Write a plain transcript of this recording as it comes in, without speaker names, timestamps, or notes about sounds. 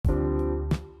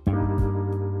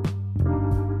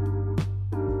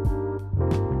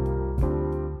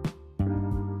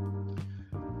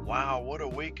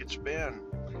it's been.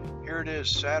 Here it is,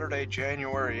 Saturday,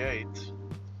 January 8th,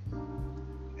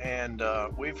 and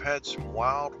we've had some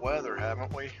wild weather,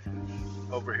 haven't we,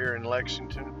 over here in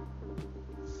Lexington.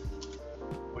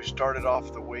 We started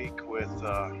off the week with,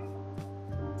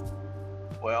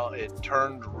 well, it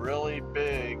turned really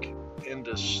big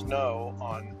into snow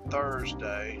on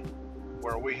Thursday,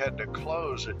 where we had to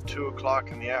close at 2 o'clock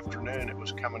in the afternoon. It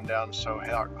was coming down so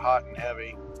hot and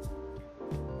heavy.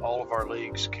 All of our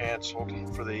leagues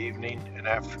canceled for the evening and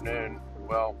afternoon.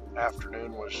 Well,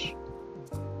 afternoon was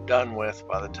done with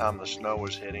by the time the snow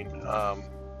was hitting.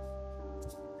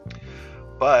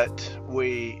 But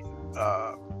we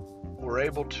were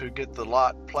able to get the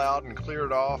lot plowed and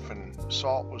cleared off, and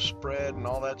salt was spread and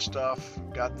all that stuff.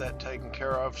 Got that taken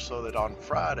care of so that on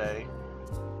Friday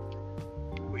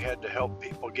we had to help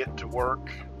people get to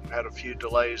work. Had a few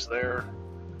delays there.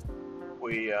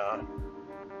 We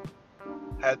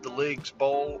had the leagues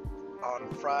bowl on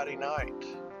Friday night.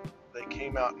 They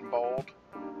came out and bowled.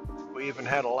 We even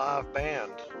had a live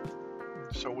band.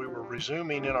 So we were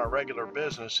resuming in our regular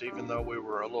business, even though we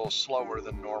were a little slower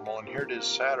than normal. And here it is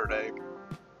Saturday.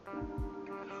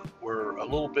 We're a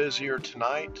little busier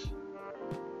tonight,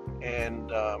 and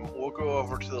we'll go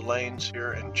over to the lanes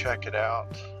here and check it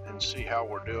out and see how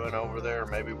we're doing over there.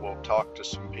 Maybe we'll talk to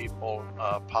some people,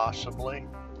 possibly.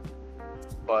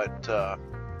 But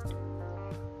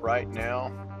right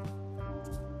now,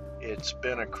 it's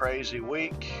been a crazy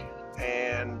week,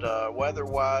 and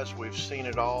weather-wise, we've seen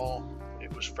it all.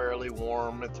 It was fairly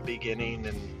warm at the beginning,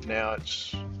 and now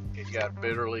it got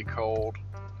bitterly cold,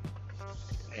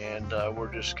 and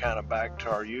we're just kind of back to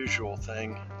our usual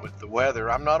thing with the weather.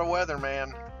 I'm not a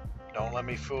weatherman, don't let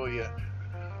me fool you,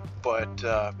 but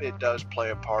it does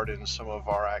play a part in some of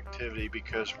our activity,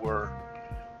 because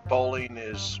bowling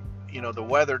is, the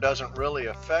weather doesn't really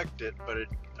affect it, but it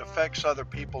affects other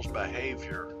people's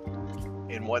behavior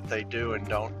in what they do and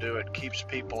don't do. It keeps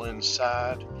people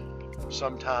inside.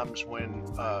 Sometimes when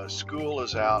school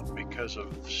is out because of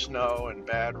snow and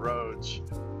bad roads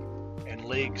and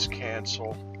leagues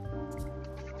cancel,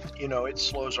 it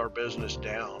slows our business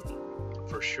down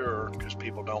for sure, because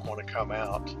people don't want to come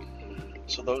out.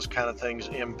 So those kind of things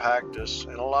impact us,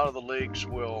 and a lot of the leagues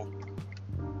will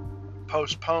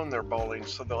postpone their bowling,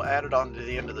 so they'll add it on to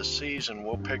the end of the season.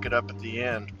 We'll pick it up at the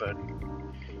end, but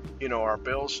our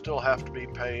bills still have to be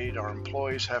paid, our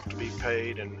employees have to be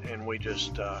paid, and we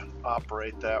just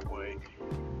operate that way.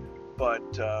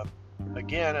 But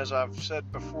again, as I've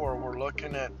said before, we're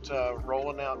looking at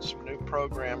rolling out some new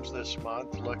programs this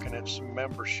month, looking at some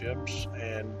memberships,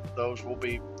 and those will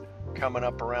be coming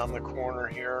up around the corner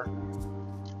here.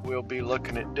 We'll be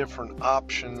looking at different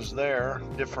options there,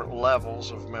 different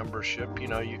levels of membership. You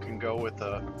can go with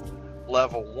a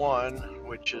level 1,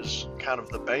 which is kind of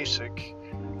the basic,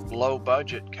 low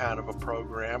budget kind of a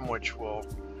program, which will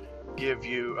give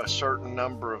you a certain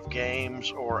number of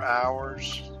games or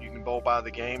hours. You can bowl by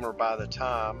the game or by the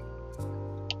time.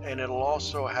 And it'll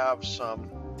also have some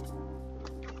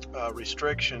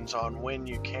restrictions on when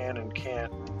you can and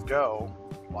can't go.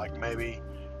 Like maybe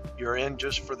you're in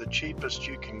just for the cheapest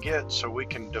you can get, so we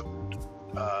can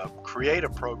create a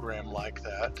program like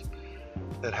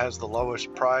that has the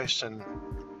lowest price, and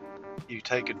you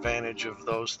take advantage of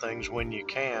those things when you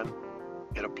can.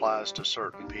 It applies to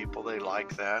certain people, they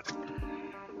like that.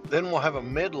 Then we'll have a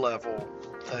mid-level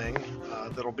thing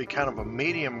that'll be kind of a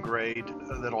medium grade,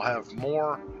 that'll have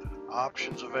more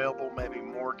options available, maybe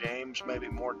more games, maybe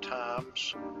more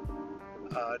times,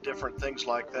 different things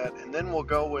like that. And then we'll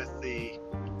go with the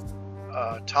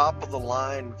top of the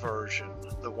line version,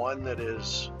 the one that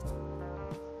is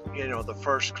the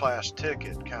first class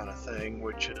ticket kind of thing,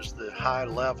 which is the high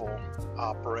level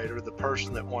operator, the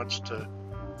person that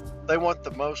they want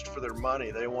the most for their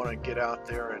money. They want to get out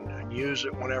there and use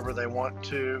it whenever they want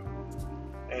to,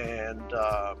 and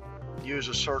use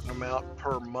a certain amount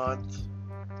per month.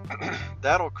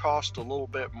 That'll cost a little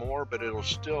bit more, but it'll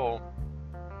still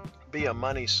be a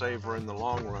money saver in the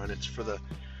long run. It's for the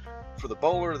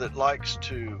bowler that likes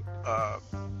to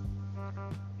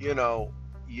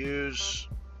use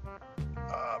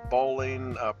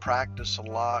bowling, practice a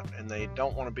lot, and they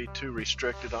don't want to be too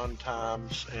restricted on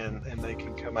times, and they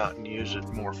can come out and use it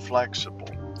more flexible.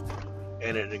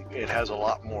 And it has a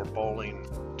lot more bowling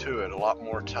to it, a lot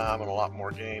more time and a lot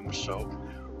more games. So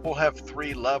we'll have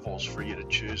 3 levels for you to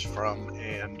choose from,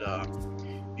 and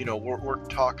we're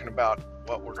talking about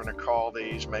what we're going to call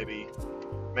these. Maybe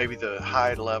the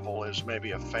high level is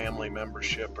maybe a family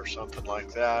membership or something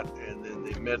like that, and then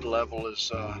the mid level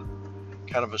is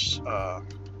kind of a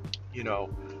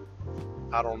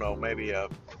maybe a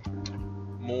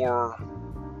more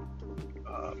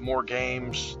more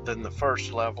games than the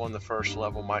first level, and the first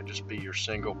level might just be your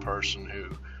single person who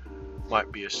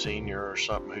might be a senior or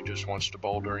something who just wants to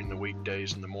bowl during the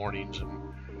weekdays in the mornings. And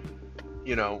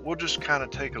we'll just kind of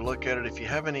take a look at it. If you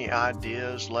have any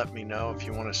ideas, let me know. If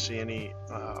you want to see any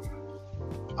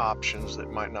options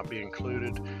that might not be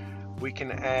included, we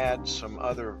can add some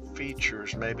other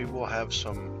features. Maybe we'll have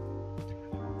some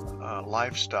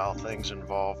lifestyle things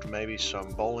involved, maybe some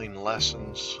bowling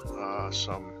lessons,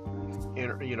 some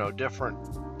different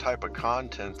type of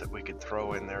content that we could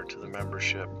throw in there to the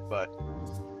membership. But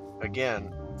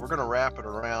again, we're going to wrap it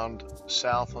around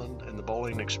Southland and the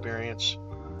bowling experience.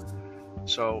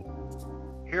 So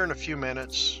here in a few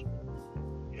minutes,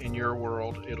 in your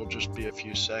world, it'll just be a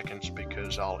few seconds,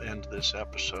 because I'll end this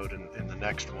episode, and the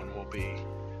next one will be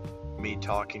me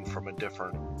talking from a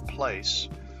different place.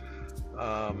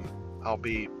 I'll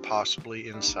be possibly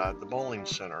inside the bowling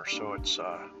center, so it's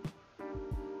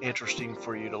interesting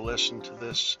for you to listen to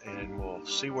this, and we'll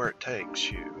see where it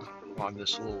takes you on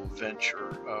this little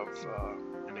venture of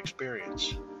an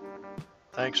experience.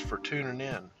 Thanks for tuning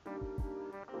in.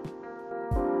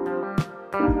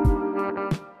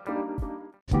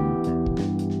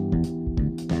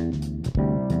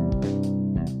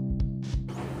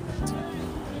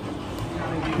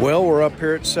 Well, we're up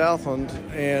here at Southland,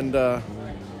 and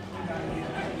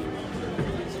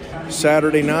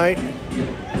Saturday night,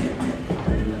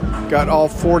 got all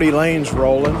 40 lanes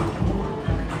rolling.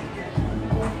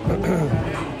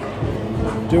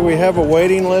 Do we have a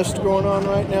waiting list going on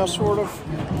right now, sort of?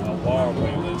 A long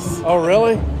wait list. Oh,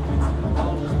 really?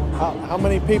 How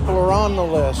many people are on the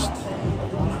list?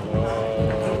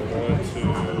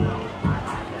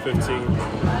 1, 2, 15.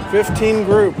 15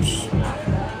 groups.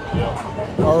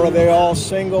 Yep. Or are they all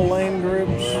single lane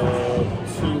groups?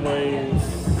 2 lanes.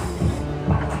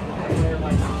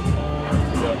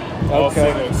 Yep. All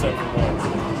Okay. single except for one.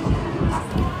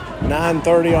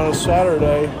 9:30 on a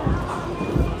Saturday.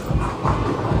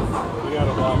 We got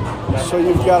a lot. So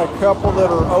you've got a couple that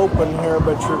are open here,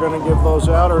 but you're going to give those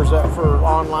out, or is that for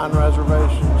online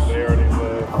reservations? They already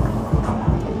live.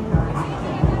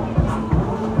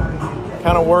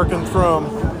 Kind of working through them.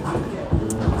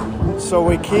 So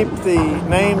we keep the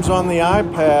names on the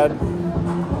iPad,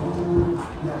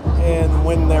 and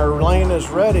when their lane is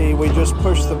ready, we just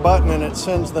push the button and it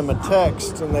sends them a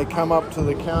text, and they come up to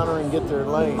the counter and get their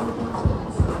lane.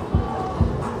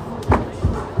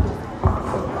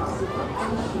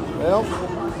 Well,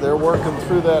 they're working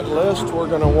through that list. We're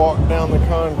going to walk down the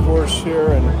concourse here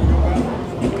and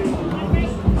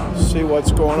see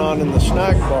what's going on in the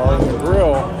snack bar and the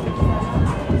grill.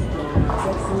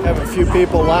 Have a few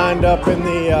people lined up in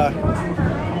the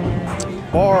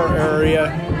bar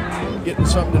area getting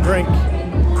something to drink.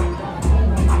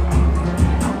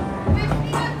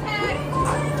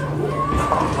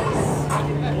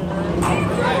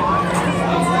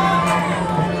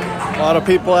 A lot of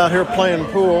people out here playing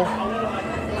pool.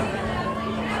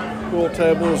 Pool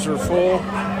tables are full.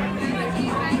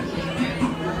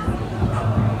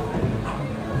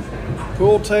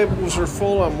 Pool tables are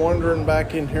full. I'm wandering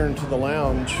back in here into the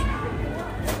lounge.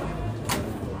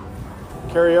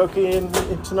 Karaoke in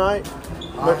tonight?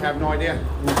 I have no idea.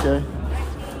 Okay.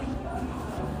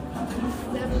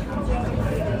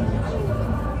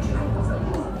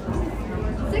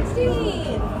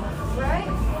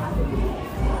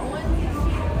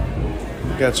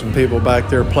 Got some people back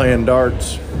there playing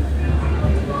darts.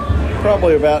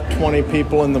 Probably about 20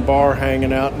 people in the bar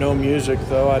hanging out. No music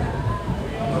though. I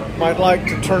might like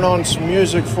to turn on some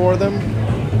music for them.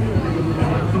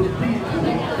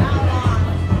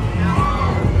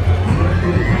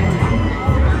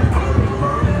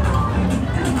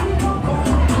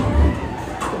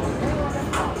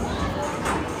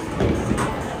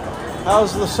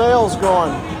 How's the sales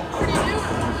going?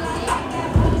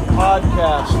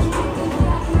 Podcast.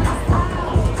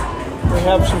 We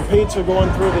have some pizza going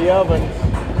through the oven.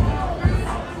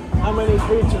 How many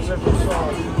pizzas have you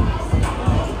sold?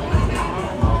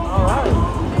 All right.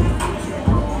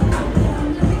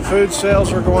 Food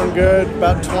sales are going good.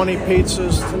 About 20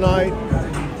 pizzas tonight.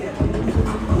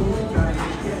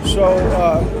 So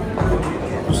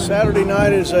Saturday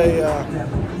night is a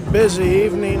busy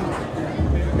evening.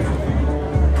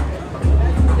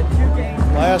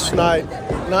 Last night,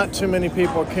 not too many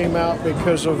people came out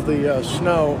because of the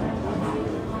snow.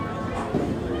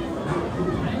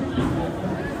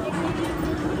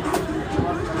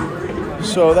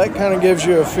 So that kind of gives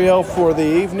you a feel for the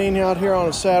evening out here on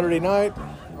a Saturday night.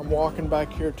 I'm walking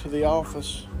back here to the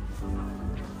office.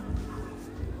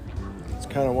 It's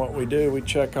kind of what we do. We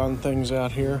check on things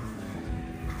out here.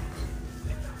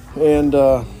 And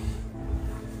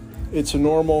it's a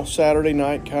normal Saturday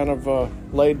night, kind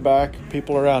of laid back.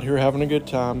 People are out here having a good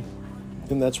time,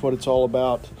 and that's what it's all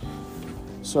about.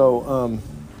 So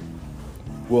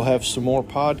we'll have some more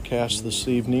podcasts this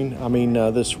evening.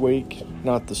 This week,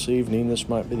 not this evening. This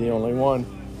might be the only one.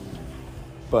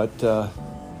 But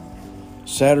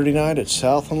Saturday night at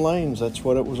Southland Lanes, that's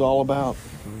what it was all about.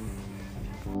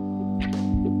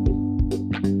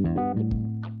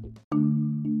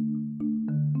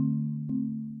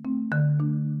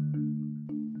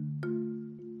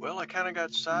 Well, I kind of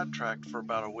got sidetracked for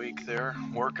about a week there,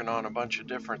 working on a bunch of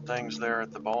different things there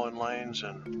at the bowling lanes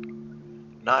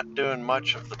and not doing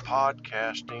much of the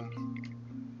podcasting.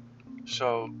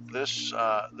 So this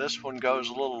one goes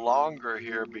a little longer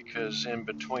here because in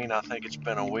between, I think it's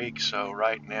been a week. So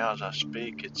right now, as I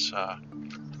speak, it's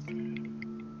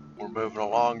we're moving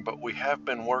along. But we have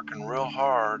been working real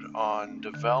hard on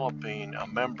developing a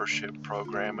membership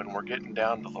program, and we're getting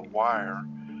down to the wire.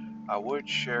 I would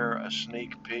share a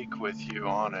sneak peek with you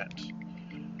on it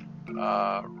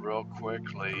real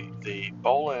quickly. The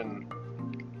bowling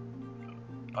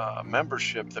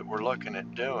membership that we're looking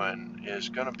at doing is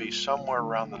going to be somewhere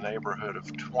around the neighborhood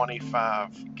of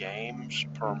 25 games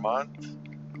per month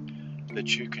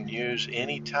that you can use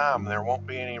anytime. There won't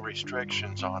be any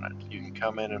restrictions on it. You can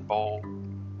come in and bowl,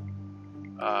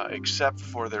 except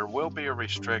for there will be a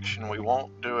restriction. We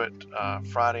won't do it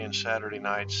Friday and Saturday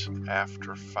nights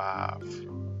after 5.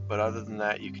 But other than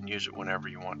that, you can use it whenever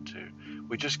you want to.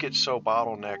 We just get so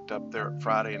bottlenecked up there at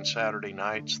Friday and Saturday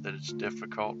nights that it's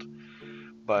difficult.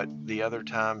 But the other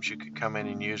times you could come in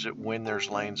and use it when there's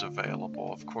lanes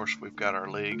available. Of course, we've got our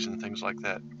leagues and things like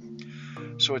that.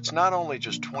 So it's not only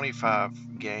just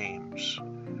 25 games,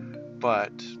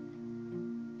 but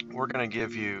we're going to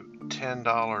give you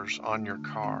 $10 on your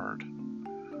card.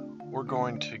 We're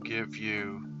going to give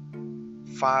you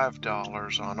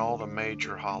 $5 on all the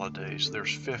major holidays.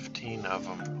 There's 15 of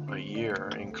them a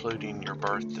year, including your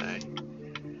birthday.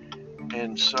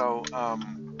 And so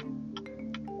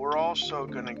we're also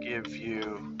going to give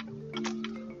you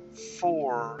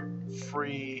 4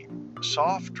 free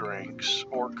soft drinks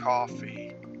or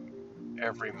coffee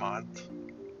every month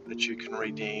that you can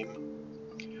redeem.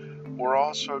 We're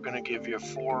also going to give you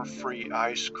 4 free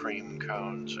ice cream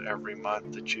cones every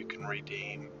month that you can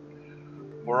redeem.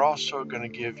 We're also going to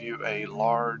give you a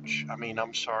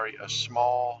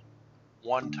small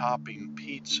one-topping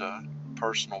pizza,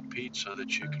 personal pizza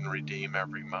that you can redeem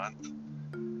every month.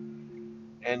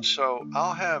 And so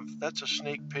that's a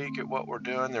sneak peek at what we're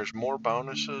doing. There's more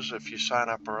bonuses. If you sign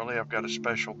up early, I've got a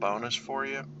special bonus for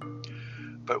you.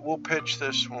 But we'll pitch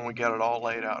this when we get it all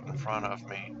laid out in front of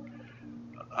me.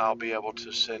 I'll be able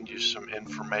to send you some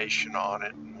information on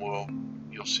it, and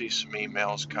you'll see some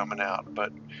emails coming out.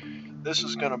 But this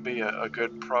is going to be a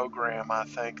good program, I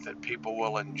think, that people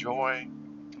will enjoy.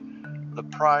 The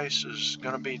price is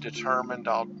going to be determined.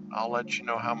 I'll let you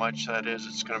know how much that is.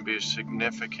 It's going to be a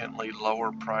significantly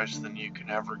lower price than you can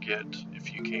ever get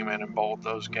if you came in and bowled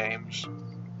those games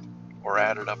or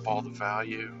added up all the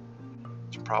value.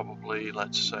 It's probably,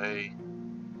 let's say,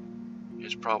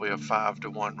 it's probably a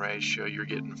 5-to-1 ratio. You're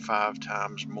getting 5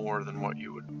 times more than what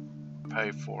you would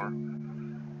pay for.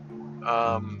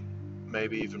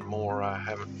 Maybe even more. I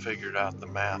haven't figured out the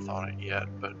math on it yet,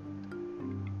 but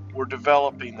we're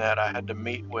developing that. I had to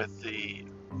meet with the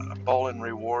Bowling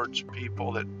Rewards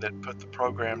people that put the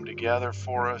program together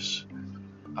for us.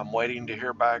 I'm waiting to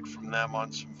hear back from them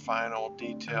on some final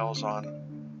details on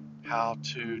how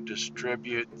to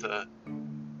distribute the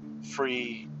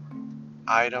free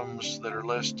items that are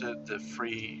listed, the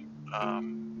free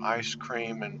ice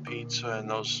cream and pizza, and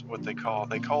those they call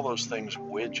those things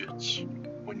widgets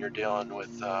when you're dealing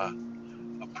with a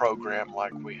program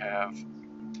like we have.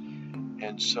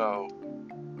 And so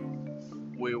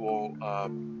we will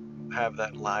have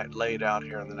that laid out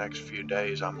here in the next few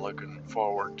days. I'm looking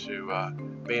forward to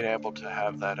being able to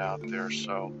have that out there.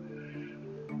 So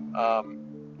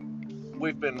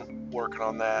we've been working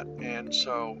on that. And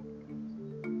so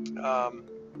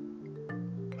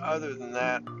other than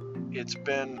that, it's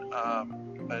been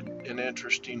an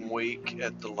interesting week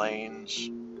at the lanes.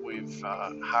 We've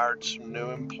hired some new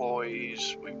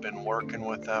employees. We've been working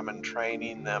with them and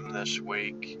training them this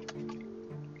week.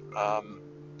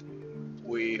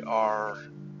 We are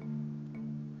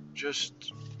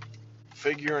just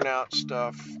figuring out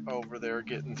stuff over there,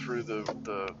 getting through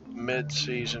the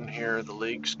mid-season here. The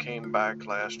leagues came back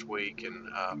last week, and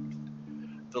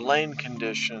the lane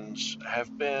conditions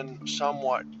have been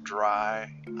somewhat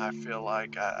dry. I feel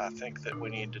like I think that we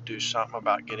need to do something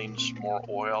about getting some more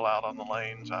oil out on the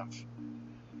lanes. I've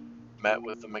met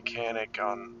with the mechanic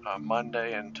on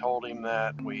Monday and told him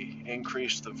that we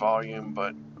increased the volume,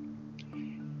 but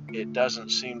it doesn't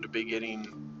seem to be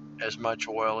getting as much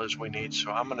oil as we need.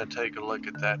 So I'm going to take a look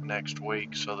at that next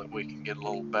week so that we can get a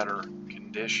little better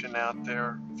condition out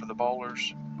there for the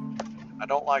bowlers. I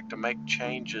don't like to make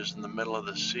changes in the middle of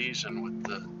the season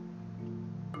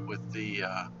with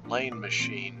the lane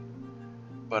machine,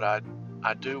 but I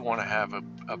do want to have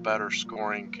a better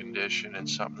scoring condition and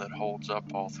something that holds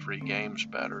up all 3 games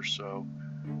better. So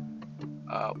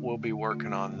we'll be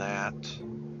working on that.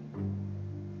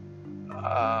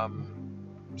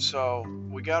 So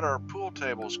we got our pool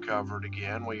tables covered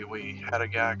again. We had a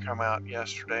guy come out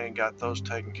yesterday and got those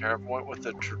taken care of. Went with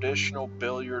the traditional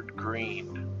billiard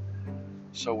green.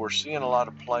 So we're seeing a lot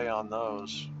of play on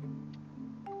those.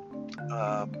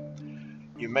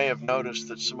 You may have noticed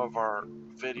that some of our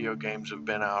video games have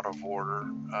been out of order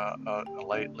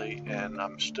lately, and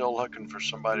I'm still looking for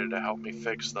somebody to help me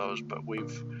fix those, but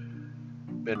we've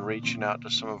been reaching out to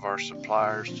some of our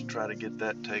suppliers to try to get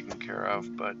that taken care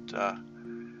of. But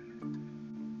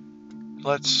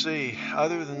let's see.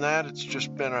 Other than that, it's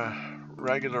just been a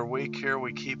regular week here.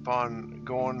 We keep on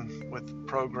going with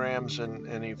programs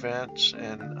and events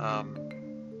and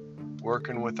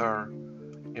working with our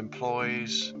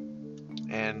employees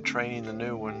and training the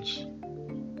new ones.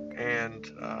 And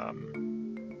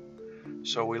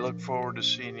so we look forward to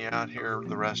seeing you out here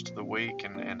the rest of the week,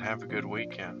 and have a good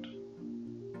weekend.